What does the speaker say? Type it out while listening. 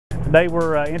Today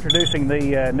we're introducing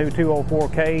the new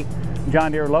 204K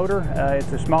John Deere loader. It's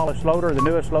the smallest loader, the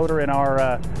newest loader in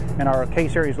our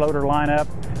K-Series loader lineup.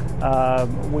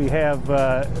 We have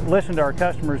listened to our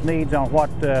customers' needs on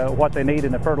what they need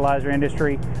in the fertilizer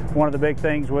industry. One of the big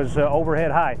things was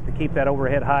overhead height, to keep that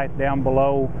overhead height down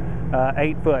below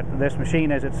 8 foot. This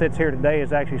machine, as it sits here today,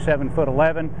 is actually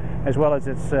 7'11", as well as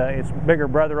its bigger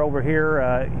brother over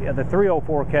here, the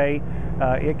 304K.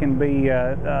 It can be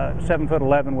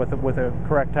 7'11" with the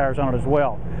correct tires on it as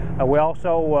well. We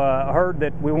also heard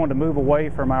that we wanted to move away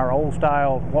from our old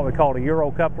style, what we call a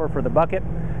Euro coupler for the bucket.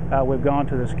 We've gone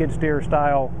to the skid steer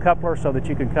style coupler so that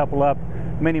you can couple up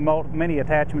many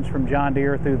attachments from John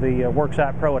Deere through the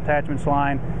Worksite Pro attachments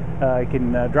line. You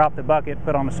can drop the bucket,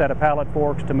 put on a set of pallet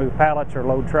forks to move pallets or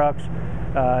load trucks.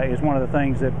 Is one of the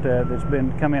things that's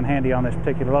come in handy on this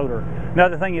particular loader.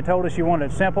 Another thing you told us you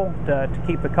wanted it simple to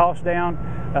keep the cost down.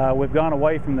 We've gone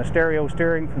away from the stereo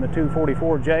steering from the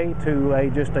 244J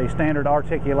to just a standard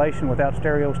articulation without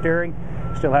stereo steering.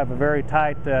 Still have a very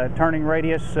tight turning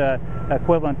radius,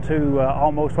 equivalent to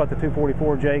almost what the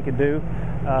 244J could do.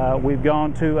 We've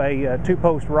gone to a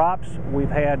two-post ROPS. We've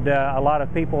had a lot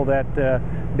of people that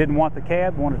didn't want the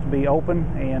cab, wanted to be open,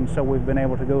 and so we've been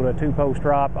able to go to a two-post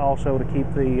ROP also to keep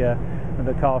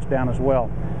the cost down as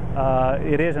well.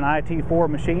 It is an IT4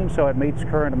 machine, so it meets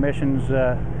current emissions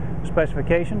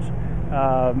specifications.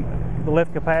 The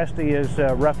lift capacity is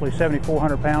roughly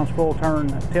 7,400 pounds full turn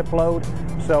tip load,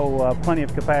 so plenty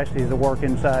of capacity to work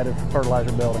inside of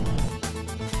fertilizer buildings.